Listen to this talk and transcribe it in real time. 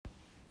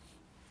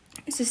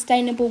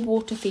Sustainable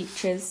water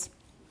features.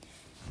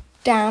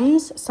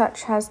 Dams,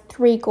 such as the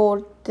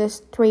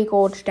Three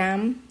Gorge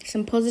Dam.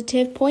 Some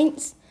positive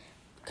points.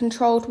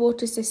 Controlled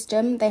water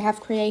system, they have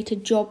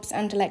created jobs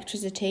and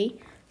electricity.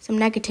 Some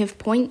negative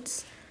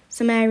points.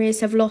 Some areas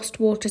have lost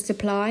water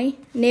supply.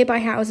 Nearby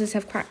houses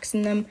have cracks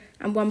in them,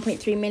 and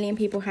 1.3 million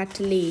people had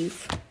to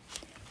leave.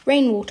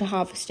 Rainwater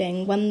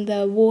harvesting, when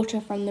the water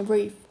from the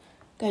roof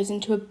goes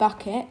into a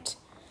bucket.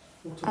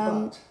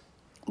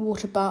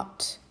 Water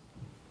butt.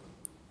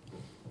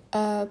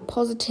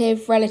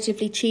 Positive,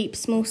 relatively cheap,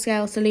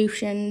 small-scale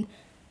solution.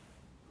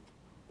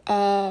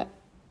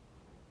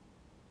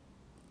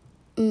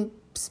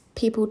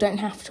 People don't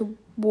have to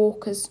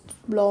walk as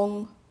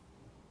long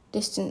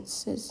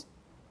distances.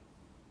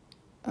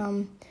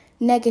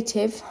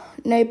 Negative,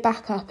 no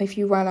backup if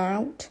you run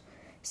out.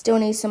 Still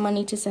need some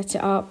money to set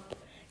it up.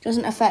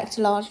 Doesn't affect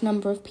a large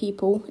number of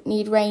people.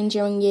 Need rain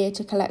during year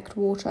to collect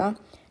water.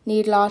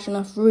 Need large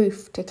enough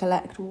roof to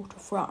collect water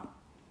from.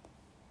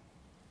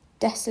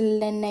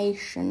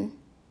 Desalination.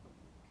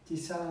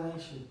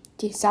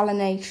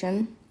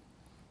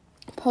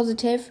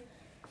 Positive.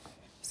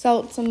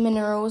 Salts and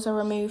minerals are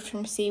removed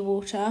from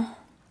seawater.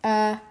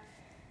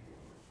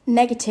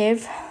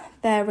 Negative.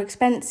 They're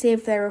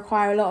expensive. They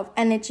require a lot of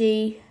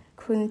energy.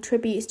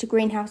 Contributes to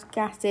greenhouse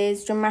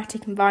gases.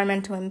 Dramatic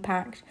environmental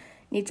impact.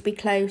 Need to be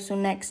close or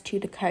next to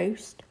the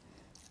coast.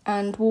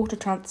 And water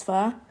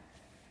transfer.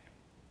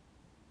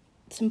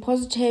 Some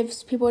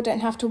positives, people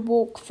don't have to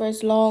walk for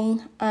as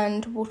long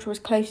and water is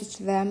closer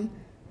to them.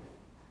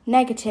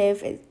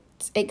 Negative,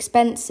 it's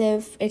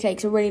expensive, it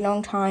takes a really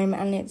long time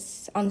and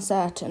it's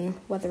uncertain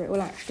whether it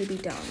will actually be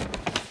done.